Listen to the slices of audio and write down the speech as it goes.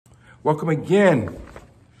Welcome again,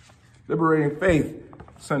 Liberating Faith,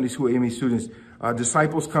 Sunday School AME students.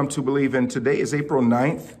 Disciples come to believe, and today is April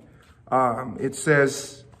 9th. It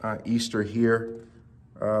says Easter here,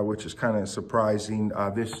 which is kind of surprising.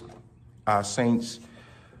 Saints,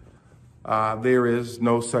 there is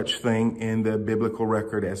no such thing in the biblical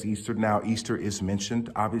record as Easter. Now, Easter is mentioned,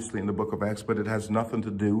 obviously, in the book of Acts, but it has nothing to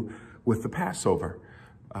do with the Passover,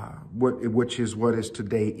 which is what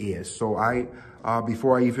today is. So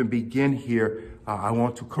before I even begin here, I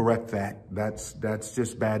want to correct that. That's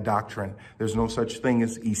just bad doctrine. There's no such thing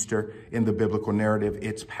as Easter in the biblical narrative.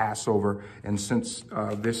 It's Passover. And since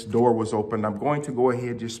this door was opened, I'm going to go ahead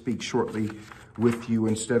and just speak shortly with you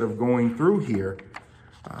instead of going through here.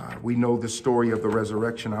 We know the story of the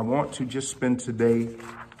resurrection. I want to just spend today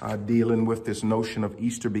dealing with this notion of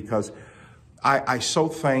Easter because I so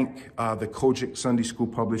thank the Kojic Sunday School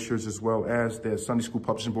publishers, as well as the Sunday School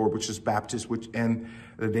Publishing Board, which is Baptist, and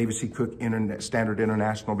the David C. Cook Standard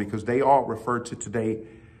International, because they all refer to today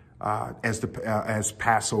as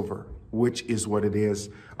Passover, which is what it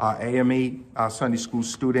is. AME Sunday School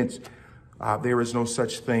students, there is no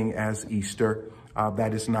such thing as Easter.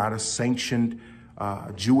 That is not a sanctioned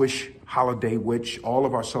Jewish holiday, which all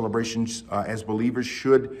of our celebrations as believers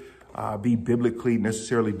should be biblically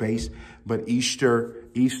necessarily based. But Easter,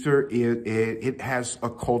 it has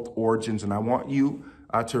occult origins, and I want you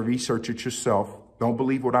to research it yourself. Don't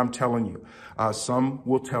believe what I'm telling you. Some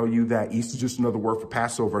will tell you that Easter is just another word for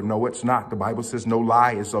Passover. No, it's not. The Bible says no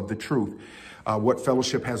lie is of the truth. What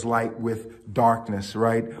fellowship has light with darkness,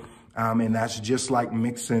 right? And that's just like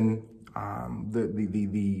mixing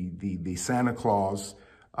the Santa Claus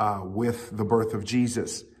with the birth of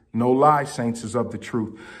Jesus. No lie, saints, is of the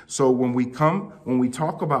truth. So when we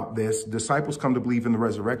talk about this, disciples come to believe in the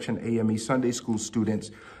resurrection, AME Sunday School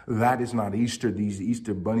students, that is not Easter. These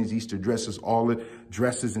Easter bunnies, Easter dresses, all the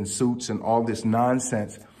dresses and suits and all this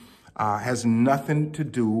nonsense has nothing to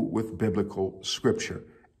do with biblical scripture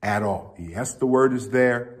at all. Yes, the word is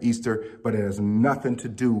there, Easter, but it has nothing to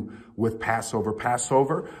do with Passover.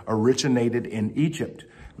 Passover originated in Egypt.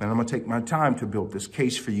 And I'm going to take my time to build this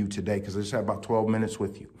case for you today because I just have about 12 minutes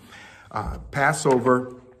with you.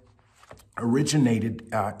 Passover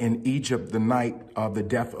originated in Egypt the night of the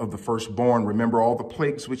death of the firstborn. Remember all the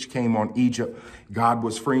plagues which came on Egypt. God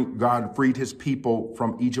freed his people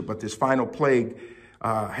from Egypt, but this final plague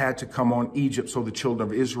had to come on Egypt. So the children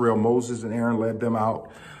of Israel, Moses and Aaron led them out.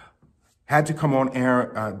 Had to come on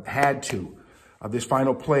Aaron, this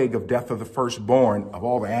final plague of death of the firstborn, of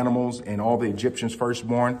all the animals and all the Egyptians'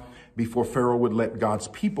 firstborn, before Pharaoh would let God's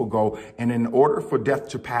people go. And in order for death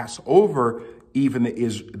to pass over even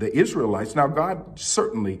the Israelites, now God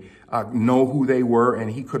certainly know who they were, and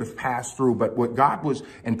he could have passed through, but what God was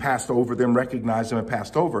and passed over them, recognized them and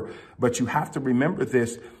passed over. But you have to remember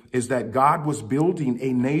this, is that God was building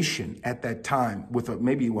a nation at that time with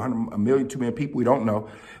maybe 1 million, 2 million people, we don't know,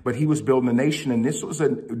 but he was building a nation. And this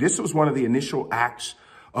was one of the initial acts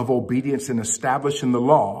of obedience in establishing the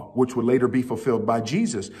law, which would later be fulfilled by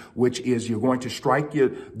Jesus, which is you're going to strike your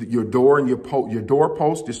door and your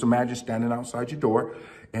doorpost. Just imagine standing outside your door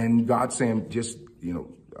and God saying, just,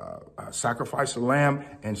 sacrifice a lamb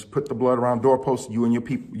and put the blood around doorposts. You and your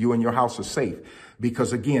people, you and your house are safe.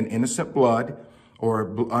 Because again, innocent blood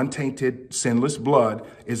or untainted, sinless blood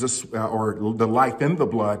or the life in the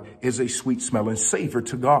blood is a sweet smelling savor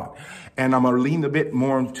to God. And I'm going to lean a bit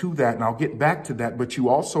more into that, and I'll get back to that. But you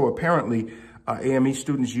also apparently, AME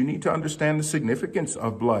students, you need to understand the significance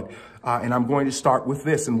of blood. And I'm going to start with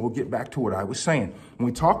this, and we'll get back to what I was saying. When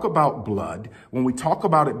we talk about blood, when we talk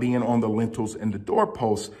about it being on the lintels and the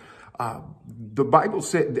doorposts, the Bible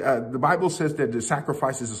says that the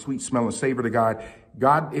sacrifice is a sweet smelling savor to God.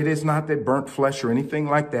 God, it is not that burnt flesh or anything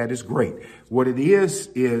like that is great. What it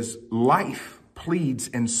is life pleads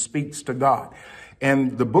and speaks to God.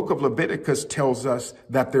 And the book of Leviticus tells us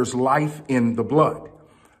that there's life in the blood.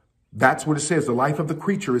 That's what it says. The life of the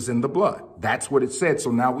creature is in the blood. That's what it said. So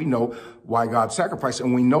now we know why God sacrificed.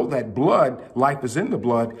 And we know that life is in the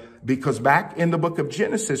blood, because back in the book of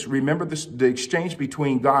Genesis, remember the exchange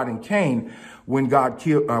between God and Cain when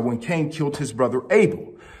Cain killed his brother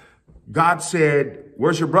Abel. God said,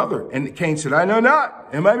 "Where's your brother?" And Cain said, "I know not.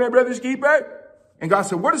 Am I my brother's keeper?" And God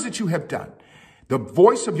said, "What is it you have done? The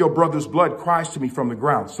voice of your brother's blood cries to me from the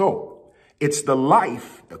ground." So it's the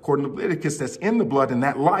life, according to Leviticus, that's in the blood. And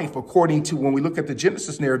that life, according to when we look at the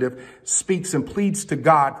Genesis narrative, speaks and pleads to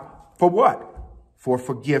God for what? For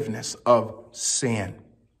forgiveness of sin,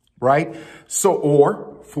 right? So,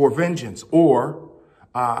 or for vengeance, or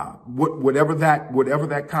whatever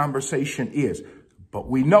that conversation is. But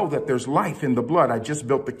we know that there's life in the blood. I just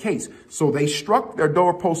built the case. So they struck their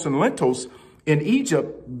doorposts and lintels in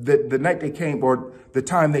Egypt the night they came, or the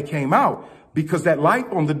time they came out, because that light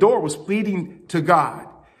on the door was pleading to God.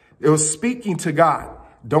 It was speaking to God.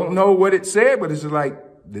 Don't know what it said, but it's like,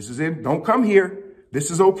 this is it. Don't come here.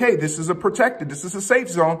 This is okay. This is a protected. This is a safe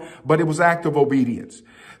zone, but it was act of obedience.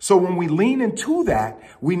 So when we lean into that,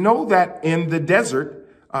 we know that in the desert,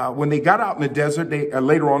 when they got out in the desert, they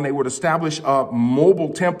later on they would establish a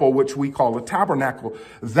mobile temple, which we call a tabernacle.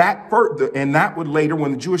 That would later,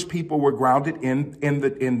 when the Jewish people were grounded in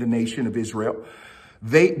the nation of Israel,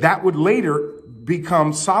 that would later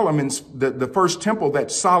become Solomon's, the first temple that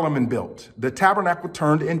Solomon built. The tabernacle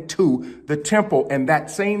turned into the temple, and that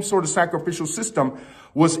same sort of sacrificial system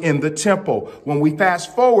was in the temple. When we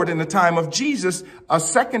fast forward in the time of Jesus, a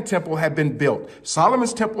second temple had been built.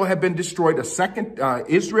 Solomon's temple had been destroyed.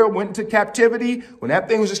 Israel went into captivity. When that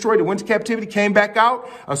thing was destroyed, it went into captivity, came back out.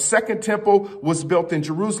 A second temple was built in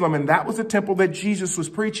Jerusalem, and that was the temple that Jesus was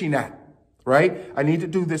preaching at. Right? I need to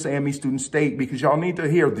do this, AME student state, because y'all need to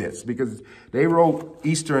hear this, because they wrote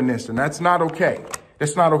Easter in this, and that's not okay.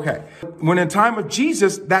 That's not okay. When in time of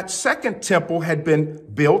Jesus, that second temple had been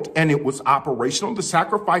built and it was operational. The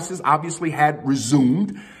sacrifices obviously had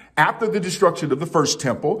resumed after the destruction of the first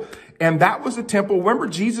temple. And that was the temple. Remember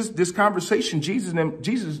Jesus, this conversation,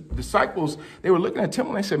 Jesus' disciples, they were looking at the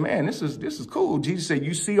temple and they said, man, this is cool. Jesus said,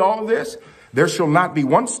 you see all of this? There shall not be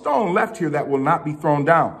one stone left here that will not be thrown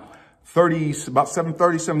down. About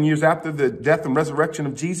 737 years after the death and resurrection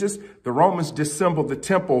of Jesus, the Romans disassembled the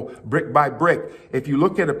temple brick by brick. If you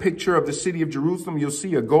look at a picture of the city of Jerusalem, you'll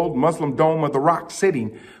see a gold Muslim dome of the rock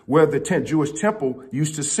sitting where the Jewish temple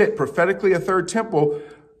used to sit. Prophetically, a third temple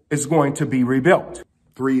is going to be rebuilt.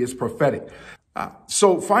 3 is prophetic.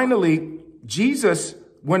 So finally, Jesus,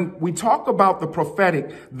 when we talk about the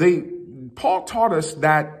prophetic, Paul taught us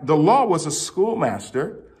that the law was a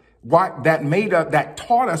schoolmaster that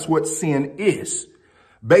taught us what sin is,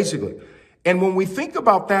 basically. And when we think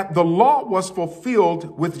about that, the law was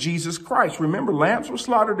fulfilled with Jesus Christ. Remember, lambs were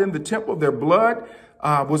slaughtered in the temple. Their blood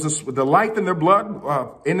the life in their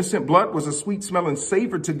blood, innocent blood, was a sweet smelling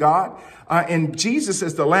savor to God. And Jesus,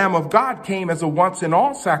 as the Lamb of God, came as a once and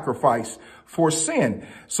all sacrifice for sin.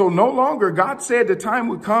 So no longer, God said the time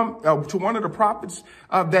would come to one of the prophets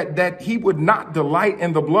that he would not delight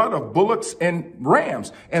in the blood of bullocks and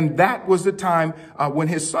rams. And that was the time when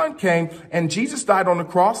his son came and Jesus died on the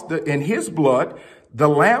cross in his blood. The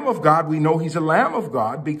Lamb of God, we know he's a Lamb of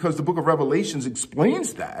God because the book of Revelations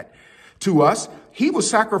explains that to us. He was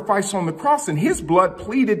sacrificed on the cross and his blood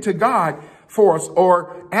pleaded to God for us,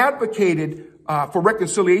 or advocated for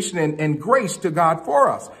reconciliation and grace to God for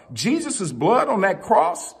us. Jesus's blood on that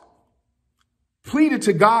cross pleaded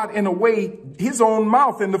to God in a way his own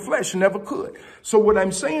mouth in the flesh never could. So what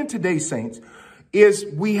I'm saying today, saints, is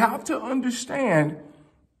we have to understand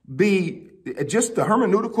just the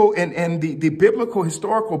hermeneutical and the biblical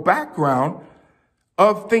historical background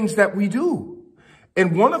of things that we do.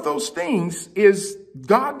 And one of those things is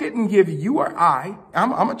God didn't give you or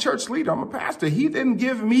I'm a church leader, I'm a pastor. He didn't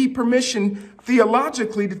give me permission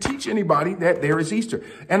theologically to teach anybody that there is Easter.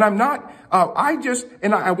 And I'm not,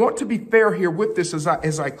 I want to be fair here with this as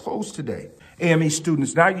I close today. AME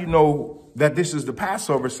students, now you know that this is the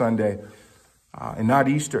Passover Sunday and not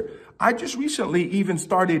Easter. I just recently even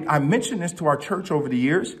I mentioned this to our church over the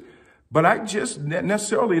years, but I just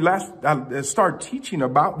necessarily started teaching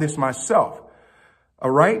about this myself. All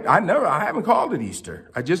right. I haven't called it Easter.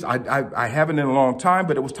 I haven't in a long time,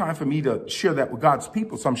 but it was time for me to share that with God's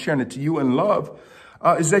people. So I'm sharing it to you in love,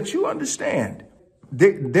 is that you understand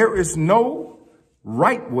there is no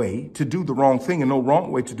right way to do the wrong thing and no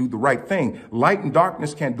wrong way to do the right thing. Light and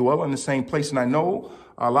darkness can't dwell in the same place. And I know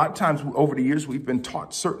a lot of times over the years, we've been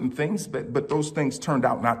taught certain things, but those things turned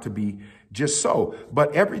out not to be just so.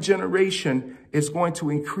 But every generation is going to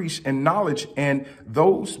increase in knowledge. And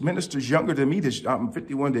those ministers younger than me, I'm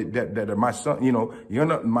 51, that are my son, you're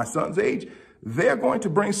not my son's age, they're going to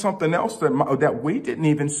bring something else that we didn't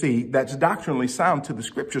even see that's doctrinally sound to the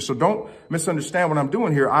scripture. So don't misunderstand what I'm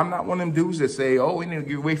doing here. I'm not one of them dudes that say, oh, we need to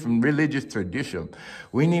get away from religious tradition.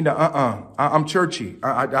 We need to, I'm churchy.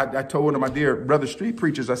 I told one of my dear brother street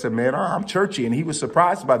preachers, I said, man, I'm churchy. And he was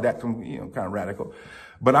surprised by that, kind of radical.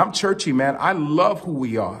 But I'm churchy, man. I love who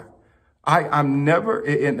we are. I'm never,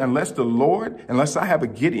 unless I have a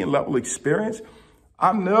Gideon level experience,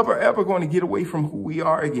 I'm never, ever going to get away from who we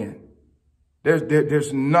are again.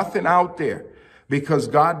 There's nothing out there because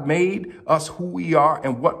God made us who we are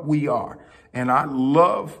and what we are. And I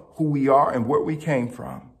love who we are and where we came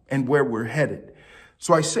from and where we're headed.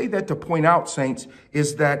 So I say that to point out, saints,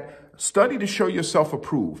 is that Study to show yourself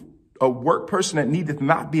approved, a work person that needeth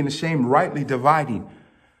not being ashamed, rightly dividing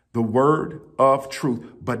the word of truth.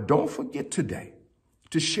 But don't forget today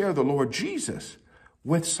to share the Lord Jesus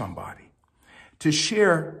with somebody, to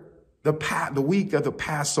share the week of the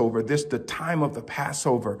Passover, the time of the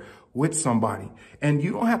Passover with somebody. And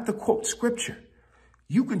you don't have to quote scripture.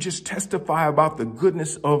 You can just testify about the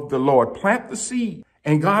goodness of the Lord. Plant the seed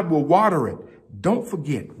and God will water it. Don't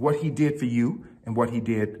forget what he did for you and what he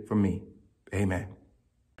did for me. Amen.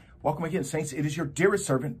 Welcome again, saints. It is your dearest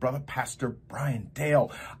servant, Brother Pastor Brian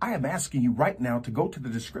Dale. I am asking you right now to go to the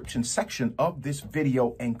description section of this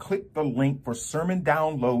video and click the link for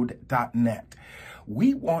sermondownload.net.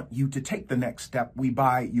 We want you to take the next step. You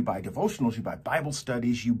buy devotionals, you buy Bible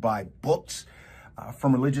studies, you buy books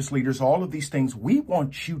from religious leaders, all of these things. We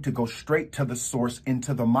want you to go straight to the source,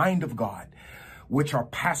 into the mind of God, which are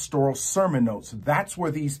pastoral sermon notes. That's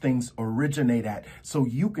where these things originate at. So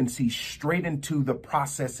you can see straight into the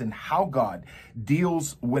process and how God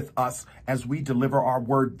deals with us as we deliver our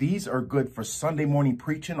word. These are good for Sunday morning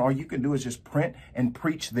preaching. All you can do is just print and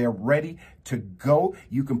preach. They're ready to go.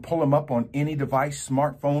 You can pull them up on any device,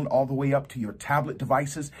 smartphone, all the way up to your tablet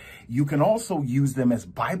devices. You can also use them as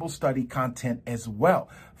Bible study content as well.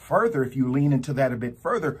 Further, if you lean into that a bit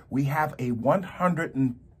further, we have a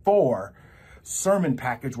 104 sermon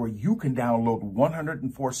package where you can download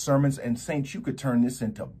 104 sermons. And saints, you could turn this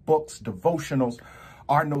into books, devotionals.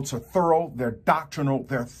 Our notes are thorough, they're doctrinal,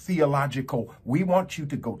 they're theological. We want you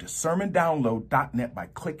to go to sermondownload.net by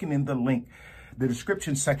clicking in the link, the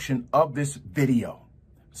description section of this video.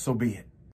 So be it.